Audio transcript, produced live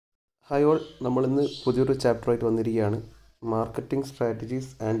Hi all, നമ്മളിന്ന് പുതിയൊരു ചാപ്റ്ററായിട്ട് വന്നിരിക്കുകയാണ്. Marketing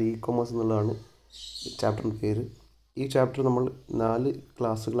strategies and E commerce എന്നുള്ളതാണ് ചാപ്റ്ററിൻ്റെ പേര്. ഈ ചാപ്റ്റർ നമ്മൾ 4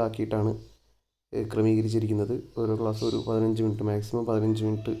 ക്ലാസ്സുകളാക്കിയിട്ടാണ് ക്രമീകരിച്ചിരിക്കുന്നത്. ഓരോ ക്ലാസ് ഒരു 15 മിനിറ്റ്, മാക്സിമം 15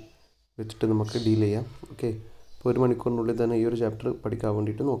 മിനിറ്റ് വെച്ചിട്ട് നമുക്ക് ഡീൽ ചെയ്യാം. ഓക്കെ, അപ്പോൾ 1 മണിക്കൂറിനുള്ളിൽ തന്നെ ഈ ഒരു ചാപ്റ്റർ പഠിക്കാൻ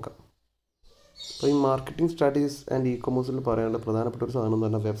വേണ്ടിയിട്ട് നോക്കാം. അപ്പോൾ ഈ മാർക്കറ്റിംഗ് സ്ട്രാറ്റജീസ് ആൻഡ് ഇ കൊമേഴ്സിൽ പറയാനുള്ള പ്രധാനപ്പെട്ട ഒരു സാധനം എന്ന്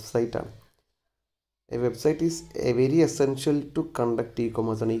പറഞ്ഞാൽ വെബ്സൈറ്റാണ്. A website is A very essential to conduct E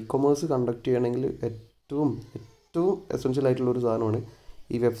commerce ആണ്. ഇ കൊമേഴ്സ് കണ്ടക്ട് ചെയ്യണമെങ്കിൽ ഏറ്റവും എസെൻഷ്യൽ ആയിട്ടുള്ളൊരു സാധനമാണ്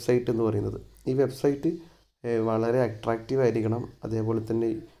ഈ വെബ്സൈറ്റ് എന്ന് പറയുന്നത്. ഈ വെബ്സൈറ്റ് വളരെ അട്രാക്റ്റീവ് ആയിരിക്കണം, അതേപോലെ തന്നെ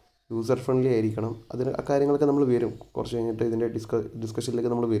യൂസർ ഫ്രണ്ട്ലി ആയിരിക്കണം. ആ കാര്യങ്ങളൊക്കെ നമ്മൾ വരും, കുറച്ച് കഴിഞ്ഞിട്ട് ഇതിൻ്റെ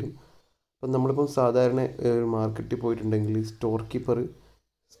ഡിസ്കഷനിലേക്ക് നമ്മൾ വരും. അപ്പം നമ്മളിപ്പം സാധാരണ ഒരു മാർക്കറ്റിൽ പോയിട്ടുണ്ടെങ്കിൽ സ്റ്റോർ കീപ്പർ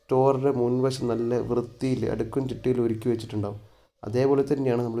സ്റ്റോറിൻ്റെ മുൻവശം നല്ല വൃത്തിയിൽ അടുക്കും ചിട്ടയിൽ ഒരുക്കി വെച്ചിട്ടുണ്ടാവും. അതേപോലെ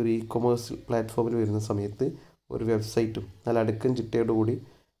തന്നെയാണ് നമ്മളൊരു ഇ കൊമേഴ്സ് പ്ലാറ്റ്ഫോമിൽ വരുന്ന സമയത്ത് ഒരു വെബ്സൈറ്റും നല്ല അടുക്കും ചിട്ടയോടു കൂടി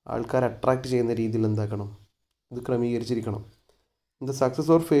ആൾക്കാരെ അട്രാക്റ്റ് ചെയ്യുന്ന രീതിയിൽ എന്താക്കണം, ഇത് ക്രമീകരിച്ചിരിക്കണം. The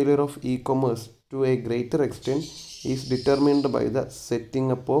success or failure of E commerce to A greater extent is determined by the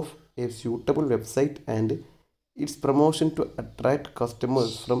setting up of A suitable website and it's promotion to attract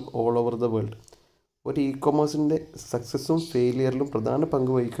customers from all over the world. ഒരു E കൊമേഴ്സിൻ്റെ സക്സസ്സും ഫെയിലിയറിലും പ്രധാന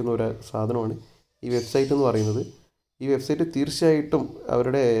പങ്ക് വഹിക്കുന്ന ഒരു സാധനമാണ് ഈ website എന്ന് പറയുന്നത്. ഈ വെബ്സൈറ്റ് തീർച്ചയായിട്ടും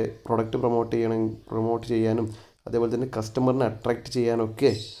അവരുടെ പ്രൊഡക്റ്റ് പ്രൊമോട്ട് ചെയ്യാനും അതേപോലെ തന്നെ കസ്റ്റമറിനെ അട്രാക്റ്റ്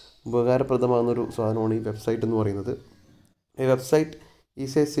ചെയ്യാനൊക്കെ ഉപകാരപ്രദമാകുന്നൊരു സാധനമാണ് ഈ വെബ്സൈറ്റ് എന്ന് പറയുന്നത്. ഈ website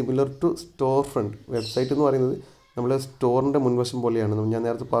is A similar to store front. Website എന്ന് പറയുന്നത് നമ്മളെ സ്റ്റോറിൻ്റെ മുൻവശം പോലെയാണ്. ഞാൻ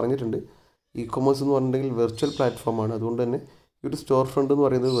നേരത്തെ പറഞ്ഞിട്ടുണ്ട്, ഇ കൊമേഴ്സ് എന്ന് പറഞ്ഞിട്ടുണ്ടെങ്കിൽ വെർച്വൽ പ്ലാറ്റ്ഫോമാണ്. അതുകൊണ്ട് തന്നെ ഈ ഒരു സ്റ്റോർ ഫ്രണ്ട് എന്ന്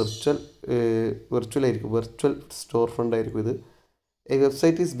പറയുന്നത് വെർച്വൽ സ്റ്റോർ ഫ്രണ്ട് ആയിരിക്കും ഇത്. A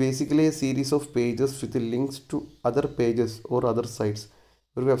website is basically a series of pages with links to other pages or other sites.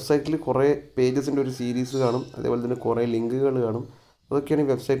 ഒരു വെബ്സൈറ്റിൽ കുറേ പേജസിൻ്റെ ഒരു സീരീസ് കാണും, അതേപോലെ തന്നെ കുറേ ലിങ്കുകൾ കാണും. അതൊക്കെയാണ് ഈ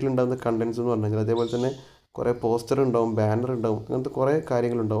വെബ്സൈറ്റിൽ ഉണ്ടാകുന്ന കണ്ടൻസ് എന്ന് പറഞ്ഞു കഴിഞ്ഞാൽ. അതേപോലെ തന്നെ കുറേ പോസ്റ്റർ ഉണ്ടാവും, ബാനർ ഉണ്ടാവും, അങ്ങനത്തെ കുറേ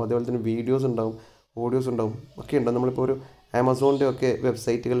കാര്യങ്ങളുണ്ടാവും. അതേപോലെ തന്നെ വീഡിയോസ് ഉണ്ടാവും, ഓഡിയോസ് ഉണ്ടാവും, ഒക്കെ ഉണ്ടാവും. നമ്മളിപ്പോൾ ഒരു ആമസോണിൻ്റെ ഒക്കെ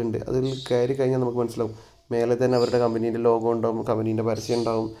വെബ്സൈറ്റുകളുണ്ട്, അതിൽ കയറി കഴിഞ്ഞാൽ നമുക്ക് മനസ്സിലാവും. മേലെ തന്നെ അവരുടെ കമ്പനീൻ്റെ ലോഗോ ഉണ്ടാവും, കമ്പനീൻ്റെ പരസ്യം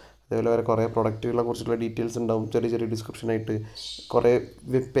ഉണ്ടാവും, അതേപോലെ വേറെ കുറേ പ്രൊഡക്റ്റുകളെ കുറിച്ചുള്ള ഡീറ്റെയിൽസ് ഉണ്ടാവും, ചെറിയ ഡിസ്ക്രിപ്ഷനായിട്ട് കുറേ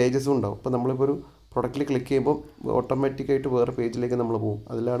വെബ് പേജസും ഉണ്ടാവും. അപ്പോൾ നമ്മളിപ്പോൾ ഒരു പ്രൊഡക്റ്റിൽ ക്ലിക്ക് ചെയ്യുമ്പോൾ ഓട്ടോമാറ്റിക്കായിട്ട് വേറെ പേജിലേക്ക് നമ്മൾ പോകും.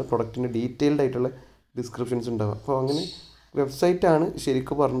 അതിലാണ് പ്രൊഡക്റ്റിൻ്റെ ഡീറ്റെയിൽഡ് ആയിട്ടുള്ള ഡിസ്ക്രിപ്ഷൻസ് ഉണ്ടാവുക. അപ്പോൾ അങ്ങനെ വെബ്സൈറ്റാണ്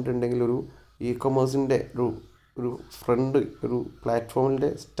ശരിക്കും പറഞ്ഞിട്ടുണ്ടെങ്കിൽ ഒരു ഇ കൊമേഴ്സിൻ്റെ ഒരു ഒരു പ്ലാറ്റ്ഫോമിൻ്റെ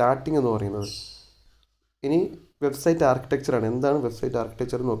സ്റ്റാർട്ടിങ് എന്ന് പറയുന്നത്. ഇനി വെബ്സൈറ്റ് ആർക്കിടെക്ചറാണ്. എന്താണ് വെബ്സൈറ്റ്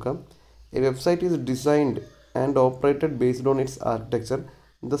ആർക്കിടെക്ചർ എന്ന് നോക്കാം. A website is designed and operated based on its architecture.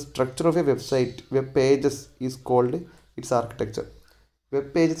 The structure of a web pages is called its architecture. Web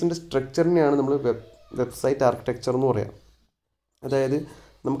പേജസിൻ്റെ സ്ട്രക്ചറിനെയാണ് നമ്മൾ വെബ്സൈറ്റ് ആർക്കിടെക്ചർ എന്ന് പറയാം. അതായത്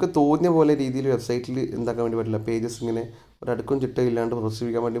നമുക്ക് തോന്നിയ പോലെ രീതിയിൽ വെബ്സൈറ്റിൽ എന്താക്കാൻ വേണ്ടി പറ്റില്ല. പേജസ് ഇങ്ങനെ ഒരടുക്കും ചിട്ടയില്ലാണ്ട്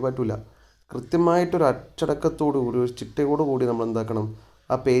പ്രദർശിപ്പിക്കാൻ വേണ്ടി പറ്റില്ല. കൃത്യമായിട്ടൊരു അച്ചടക്കത്തോടു കൂടി, ഒരു ചിട്ടയോടു കൂടി നമ്മൾ എന്താക്കണം,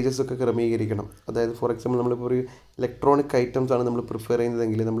 ആ പേജസൊക്കെ ക്രമീകരിക്കണം. അതായത് ഫോർ എക്സാമ്പിൾ നമ്മളിപ്പോൾ ഒരു ഇലക്ട്രോണിക് ഐറ്റംസ് ആണ് നമ്മൾ പ്രിഫർ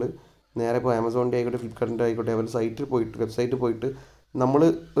ചെയ്യുന്നതെങ്കിൽ നമ്മൾ നേരെ ഇപ്പോൾ ആമസോണിൻ്റെ ആയിക്കോട്ടെ, ഫ്ലിപ്കാർട്ടിൻ്റെ ആയിക്കോട്ടെ, അവരുടെ വെബ്സൈറ്റിൽ പോയിട്ട് നമ്മൾ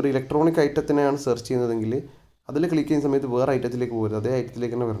ഒരു ഇലക്ട്രോണിക് ഐറ്റത്തിനെയാണ് സെർച്ച് ചെയ്യുന്നതെങ്കിൽ അതിൽ ക്ലിക്ക് ചെയ്യുന്ന സമയത്ത് വേറെ ഐറ്റത്തിലേക്ക് പോകരുത്, അതേ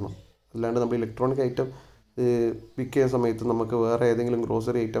ഐറ്റത്തിലേക്ക് തന്നെ വരണം. അല്ലാണ്ട് നമ്മൾ ഇലക്ട്രോണിക് ഐറ്റം പിക്ക് ചെയ്യുന്ന സമയത്ത് നമുക്ക് വേറെ ഏതെങ്കിലും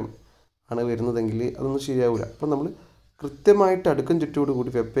ഗ്രോസറി ഐറ്റം ആണ് വരുന്നതെങ്കിൽ അതൊന്നും ശരിയാവില്ല. അപ്പോൾ നമ്മൾ കൃത്യമായിട്ട് അടുക്കും ചുറ്റോട്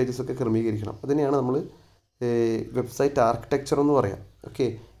കൂടി വെബ് പേജസൊക്കെ ക്രമീകരിക്കണം. അതിനെയാണ് നമ്മൾ വെബ്സൈറ്റ് ആർക്കിടെക്ചർ എന്ന് പറയാം. ഓക്കെ,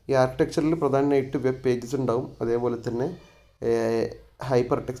 ഈ ആർക്കിടെക്ചറിൽ പ്രധാനമായിട്ട് വെബ് പേജസ് ഉണ്ടാവും, അതേപോലെ തന്നെ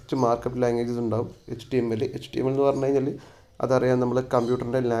ഹൈപ്പർ ടെക്സ്റ്റ് മാർക്കപ്പ് ലാംഗ്വേജസ് ഉണ്ടാവും. HTML എന്ന് പറഞ്ഞു കഴിഞ്ഞാൽ അതറിയാം, നമ്മൾ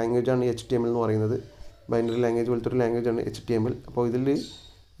കമ്പ്യൂട്ടറിൻ്റെ ലാംഗ്വേജാണ് HTML എന്ന് പറയുന്നത്. ബൈനറി ലാംഗ്വേജ് പോലത്തെ ഒരു ലാംഗ്വേജാണ് HTML. അപ്പോൾ ഇതിൽ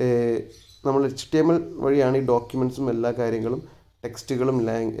നമ്മൾ HTML വഴിയാണ് ഈ ഡോക്യുമെൻറ്റ്സും എല്ലാ കാര്യങ്ങളും ടെക്സ്റ്റുകളും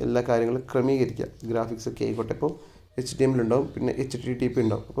എല്ലാ കാര്യങ്ങളും ക്രമീകരിക്കുക. ഗ്രാഫിക്സ് ഒക്കെ ആയിക്കോട്ടെ. അപ്പോൾ HTML ഉണ്ടാവും, പിന്നെ HTTP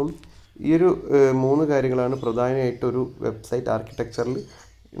ഉണ്ടാവും. അപ്പം ഈ ഒരു 3 കാര്യങ്ങളാണ് പ്രധാനമായിട്ടൊരു വെബ്സൈറ്റ് ആർക്കിടെക്ചറിൽ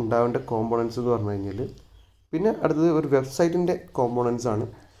ഉണ്ടാവേണ്ട കോമ്പോണൻസ് എന്ന് പറഞ്ഞു കഴിഞ്ഞാൽ. പിന്നെ അടുത്തത് ഒരു വെബ്സൈറ്റിൻ്റെ കോമ്പോണൻസ് ആണ്.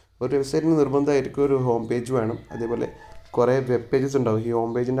 ഒരു വെബ്സൈറ്റിന് നിർബന്ധമായിരിക്കും ഒരു ഹോം പേജ് വേണം, അതേപോലെ കുറേ വെബ് പേജസ് ഉണ്ടാവും. ഈ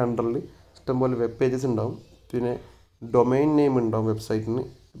ഹോം പേജിൻ്റെ അണ്ടറിൽ ഇഷ്ടംപോലെ വെബ് പേജസ് ഉണ്ടാവും. പിന്നെ ഡൊമൈൻ നെയിം ഉണ്ടാവും വെബ്സൈറ്റിന്,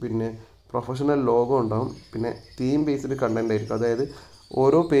 പിന്നെ പ്രൊഫഷണൽ ലോഗോ ഉണ്ടാവും, പിന്നെ തീം ബേസ്ഡ് കണ്ടൻ്റ് ആയിരിക്കും. അതായത്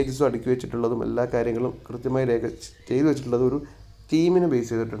ഓരോ പേജസും അടുക്കി വെച്ചിട്ടുള്ളതും എല്ലാ കാര്യങ്ങളും കൃത്യമായി ചെയ്തു വെച്ചിട്ടുള്ളത് ഒരു തീമിനെ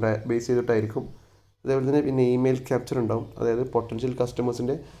ബേസ് ചെയ്തിട്ടായിരിക്കും. അതേപോലെ തന്നെ പിന്നെ ഇമെയിൽ ക്യാപ്ചർ ഉണ്ടാവും. അതായത് പൊട്ടൻഷ്യൽ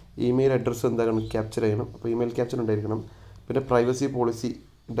കസ്റ്റമേഴ്സിൻ്റെ ഇമെയിൽ അഡ്രസ്സ് എന്താക്കണം, ക്യാപ്ചർ ചെയ്യണം. അപ്പോൾ ഇമെയിൽ ക്യാപ്ചർ ഉണ്ടായിരിക്കണം. പിന്നെ പ്രൈവസി പോളിസി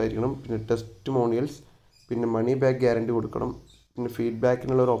ഉണ്ടായിരിക്കണം. പിന്നെ ടെസ്റ്റിമോണിയൽസ്, പിന്നെ മണി ബാക്ക് ഗ്യാരണ്ടി കൊടുക്കണം. പിന്നെ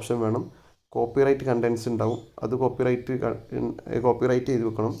ഫീഡ്ബാക്കിനുള്ള ഒരു ഓപ്ഷൻ വേണം. കോപ്പിറൈറ്റ് കണ്ടൻസ് ഉണ്ടാവും, അത് കോപ്പിറൈറ്റ് ചെയ്ത്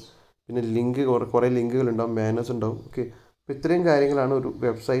വെക്കണം. പിന്നെ കുറേ ലിങ്കുകൾ ഉണ്ടാവും, ബാനേഴ്സ് ഉണ്ടാവും. ഓക്കെ, അപ്പോൾ ഇത്രയും കാര്യങ്ങളാണ് ഒരു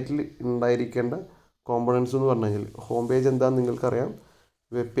വെബ്സൈറ്റിൽ ഉണ്ടായിരിക്കേണ്ട കോമ്പോണൻസ് എന്ന് പറഞ്ഞു കഴിഞ്ഞാൽ. ഹോം പേജ് എന്താണെന്ന് നിങ്ങൾക്കറിയാം,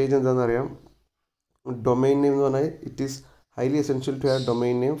 വെബ് പേജ് എന്താണെന്ന് അറിയാം. ഡൊമൈൻ നെയിം എന്ന് പറഞ്ഞാൽ it is highly essential to have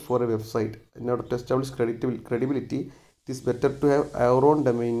domain name for a website. In order to establish credibility, it is better to have our own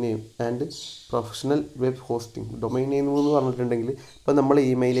domain name and professional web hosting. Domain name എന്ന് പറഞ്ഞിട്ടുണ്ടെങ്കിൽ ഇപ്പോൾ നമ്മൾ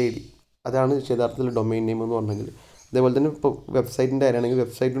email I D അതാണ് യഥാർത്ഥത്തിൽ domain name എന്ന് പറഞ്ഞെങ്കിൽ. അതേപോലെ തന്നെ ഇപ്പോൾ വെബ്സൈറ്റിൻ്റെ കാര്യമാണെങ്കിൽ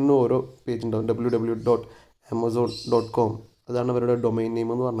വെബ്സൈറ്റിന് ഓരോ പേജ് ഉണ്ടാവും. www.amazon.com അതാണ് അവരുടെ ഡൊമൈൻ നെയിം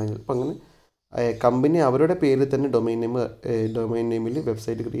എന്ന് പറഞ്ഞെങ്കിൽ. അപ്പോൾ അങ്ങനെ കമ്പനി അവരുടെ പേരിൽ തന്നെ ഡൊമൈൻ നെയിമിൽ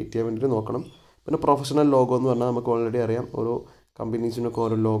വെബ്സൈറ്റ് ക്രിയേറ്റ് ചെയ്യാൻ വേണ്ടിയിട്ട് നോക്കണം. പിന്നെ പ്രൊഫഷണൽ ലോഗോ എന്ന് പറഞ്ഞാൽ നമുക്ക് ഓൾറെഡി അറിയാം, ഓരോ കമ്പനീസിനൊക്കെ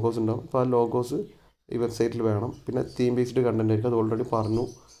ഓരോ ലോഗോസ് ഉണ്ടാവും. അപ്പോൾ ആ ലോഗോസ് ഈ വെബ്സൈറ്റിൽ വേണം. പിന്നെ തീം ബേസ്ഡ് കണ്ടൻറ് ആയിരിക്കും, അത് ഓൾറെഡി പറഞ്ഞു.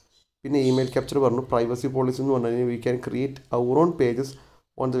 പിന്നെ ഇമെയിൽ ക്യാപ്ചർ പറഞ്ഞു. പ്രൈവസി പോളിസി എന്ന് പറഞ്ഞു കഴിഞ്ഞാൽ we can create our on pages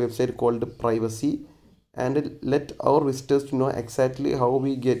on the website called privacy and let our visitors to know exactly how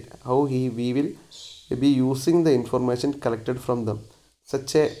we will be using the information collected from them.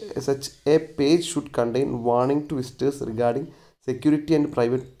 Such a page should contain warning to visitors regarding security and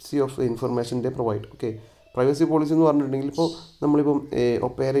privacy of the information they provide. Okay, privacy policy എന്ന് പറഞ്ഞിട്ടുണ്ടെങ്കിൽ ഇപ്പോൾ നമ്മളിപ്പം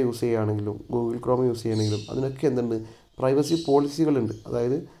Opera use ചെയ്യുകയാണെങ്കിലും Google Chrome use ചെയ്യുകയാണെങ്കിലും അതിനൊക്കെ എന്തുണ്ട്, privacy പോളിസികളുണ്ട്.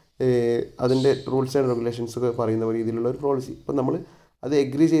 അതായത് അതിൻ്റെ റൂൾസ് ആൻഡ് റെഗുലേഷൻസ് ഒക്കെ പറയുന്ന രീതിയിലുള്ള ഒരു പോളിസി. അപ്പം നമ്മൾ അത്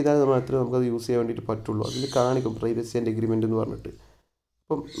എഗ്രി ചെയ്താൽ മാത്രമേ നമുക്കത് യൂസ് ചെയ്യാൻ വേണ്ടിയിട്ട് പറ്റുള്ളൂ. അതിൽ കാണിക്കും പ്രൈവസി ആൻഡ് എഗ്രിമെൻ്റ് എന്ന് പറഞ്ഞിട്ട്.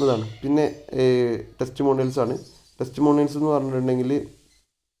 അപ്പം അതാണ്. പിന്നെ ടെസ്റ്റിമോണിയൽസ് ആണ്. ടെസ്റ്റിമോണിയൽസ് എന്ന് പറഞ്ഞിട്ടുണ്ടെങ്കിൽ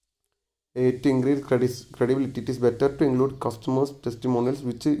to increase credibility, it is better to include customers' testimonials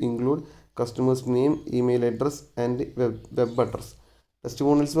which include customers' name, email address and web address.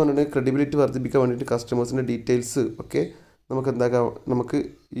 Testimonials പറഞ്ഞിട്ടുണ്ടെങ്കിൽ ക്രെഡിബിലിറ്റി വർദ്ധിപ്പിക്കാൻ വേണ്ടിയിട്ട് കസ്റ്റമേഴ്സിൻ്റെ ഡീറ്റെയിൽസ് ഒക്കെ നമുക്ക്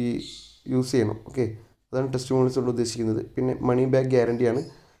ഈ യൂസ് ചെയ്യണം. ഓക്കെ, അതാണ് ടെസ്റ്റിമോണിയൽസ് കൊണ്ട് ഉദ്ദേശിക്കുന്നത്. പിന്നെ മണി ബാക്ക് ഗ്യാരണ്ടിയാണ്.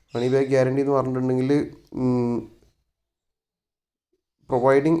 മണി ബാക്ക് ഗ്യാരണ്ടി എന്ന് പറഞ്ഞിട്ടുണ്ടെങ്കിൽ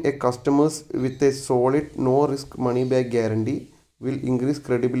providing A customers with a solid no risk money back guarantee will increase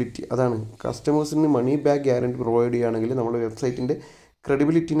credibility. അതാണ്, കസ്റ്റമേഴ്സിന് മണി ബാക്ക് ഗ്യാരണ്ടി പ്രൊവൈഡ് ചെയ്യുകയാണെങ്കിൽ നമ്മുടെ വെബ്സൈറ്റിൻ്റെ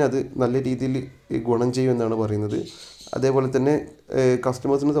ക്രെഡിബിലിറ്റിനെ അത് നല്ല രീതിയിൽ ഗുണം ചെയ്യുമെന്നാണ് പറയുന്നത്. അതേപോലെ തന്നെ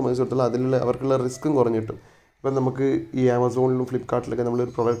കസ്റ്റമേഴ്സിനെ സംബന്ധിച്ചിടത്തോളം അവർക്കുള്ള റിസ്ക്കും കുറഞ്ഞു കിട്ടും. ഇപ്പം നമുക്ക് ഈ ആമസോണിലും ഫ്ലിപ്കാർട്ടിലൊക്കെ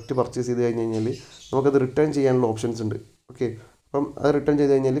നമ്മളൊരു പ്രൊഡക്റ്റ് പർച്ചേസ് ചെയ്ത് കഴിഞ്ഞാൽ നമുക്കത് റിട്ടേൺ ചെയ്യാനുള്ള ഓപ്ഷൻസ് ഉണ്ട്. ഓക്കെ, അപ്പം അത് റിട്ടേൺ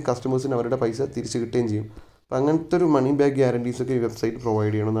ചെയ്ത് കഴിഞ്ഞാൽ കസ്റ്റമേഴ്സിന് അവരുടെ പൈസ തിരിച്ച് കിട്ടുകയും ചെയ്യും. അപ്പം അങ്ങനത്തെ ഒരു മണി ബാക്ക് ഗ്യാരണ്ടീസൊക്കെ ഈ വെബ്സൈറ്റ്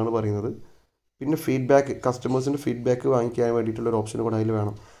പ്രൊവൈഡ് ചെയ്യണമെന്നാണ് പറയുന്നത്. പിന്നെ ഫീഡ്ബാക്ക്, കസ്റ്റമേഴ്സിൻ്റെ ഫീഡ്ബാക്ക് വാങ്ങിക്കാൻ വേണ്ടിയിട്ടുള്ളൊരു ഓപ്ഷൻ കൂടെ അതിൽ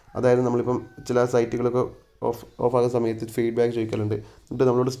വേണം. അതായത് നമ്മളിപ്പം ചില സൈറ്റുകളൊക്കെ ഓഫാകുന്ന സമയത്ത് ഫീഡ്ബാക്ക് ചോദിക്കലുണ്ട്. എന്നിട്ട്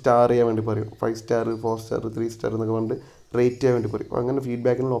നമ്മളോട് സ്റ്റാർ ചെയ്യാൻ വേണ്ടി പറയും. 5 സ്റ്റാർ 4 സ്റ്റാർ 3 സ്റ്റാർ എന്നൊക്കെ പറഞ്ഞിട്ട് റേറ്റ് ചെയ്യാൻ വേണ്ടി പറയും. അങ്ങനെ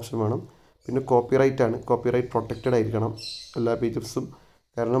ഫീഡ്ബാക്കിനുള്ള ഓപ്ഷൻ വേണം. പിന്നെ കോപ്പിറൈറ്റ് ആണ്. കോപ്പിറൈറ്റ് പ്രൊട്ടക്റ്റഡ് ആയിരിക്കണം എല്ലാ പേജസും.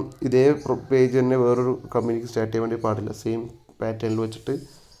 കാരണം ഇതേ പേജ് തന്നെ വേറൊരു കമ്പനിക്ക് സ്റ്റാർട്ട് ചെയ്യാൻ വേണ്ടി പാടില്ല, സെയിം പാറ്റേണിൽ വെച്ചിട്ട്.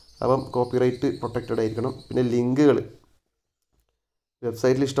 അപ്പം കോപ്പിറൈറ്റ് പ്രൊട്ടക്റ്റഡ് ആയിരിക്കണം. പിന്നെ ലിങ്കുകൾ,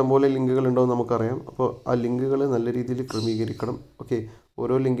 വെബ്സൈറ്റിൽ ഇഷ്ടംപോലെ ലിങ്കുകൾ ഉണ്ടോയെന്ന് നമുക്കറിയാം. അപ്പോൾ ആ ലിങ്കുകൾ നല്ല രീതിയിൽ ക്രമീകരിക്കണം. ഓക്കെ,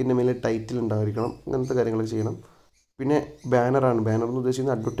 ഓരോ ലിങ്കിൻ്റെ മേലെ ടൈറ്റിൽ ഉണ്ടായിരിക്കണം. അങ്ങനത്തെ കാര്യങ്ങളൊക്കെ ചെയ്യണം. പിന്നെ ബാനറാണ്. ബാനർ എന്ന്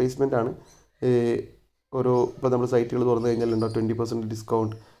ഉദ്ദേശിക്കുന്നത് അഡ്വർടൈസ്മെൻ്റ് ആണ്. ഓരോ ഇപ്പോൾ നമ്മൾ സൈറ്റുകൾ തുറന്നു കഴിഞ്ഞാൽ ഉണ്ടാവും 20%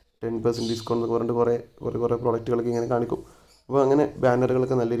 ഡിസ്കൗണ്ട്, 10% ഡിസ്കൗണ്ട് എന്നൊക്കെ പറഞ്ഞിട്ട് കുറേ പ്രോഡക്റ്റുകളൊക്കെ ഇങ്ങനെ കാണിക്കും. അപ്പോൾ അങ്ങനെ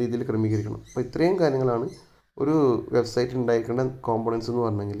ബാനറുകളൊക്കെ നല്ല രീതിയിൽ ക്രമീകരിക്കണം. അപ്പോൾ ഇത്രയും കാര്യങ്ങളാണ് ഒരു വെബ്സൈറ്റ് ഉണ്ടായിരിക്കേണ്ട കോമ്പോണൻസ് എന്ന്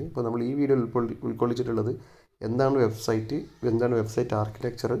പറഞ്ഞെങ്കിൽ. ഇപ്പോൾ നമ്മൾ ഈ വീഡിയോ ഉൾക്കൊള്ളിച്ചിട്ടുള്ളത് എന്താണ് വെബ്സൈറ്റ്, എന്താണ് വെബ്സൈറ്റ്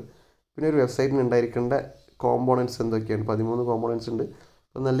ആർക്കിടെക്ചർ, പിന്നെ ഒരു വെബ്സൈറ്റിന് ഉണ്ടായിരിക്കേണ്ട കോമ്പോണൻസ് എന്തൊക്കെയാണ്. 13 കോമ്പോണൻസ് ഉണ്ട്.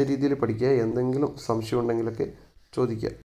 അപ്പോൾ നല്ല രീതിയിൽ പഠിക്കുക. എന്തെങ്കിലും സംശയം ഉണ്ടെങ്കിലൊക്കെ ചോദിക്കുക.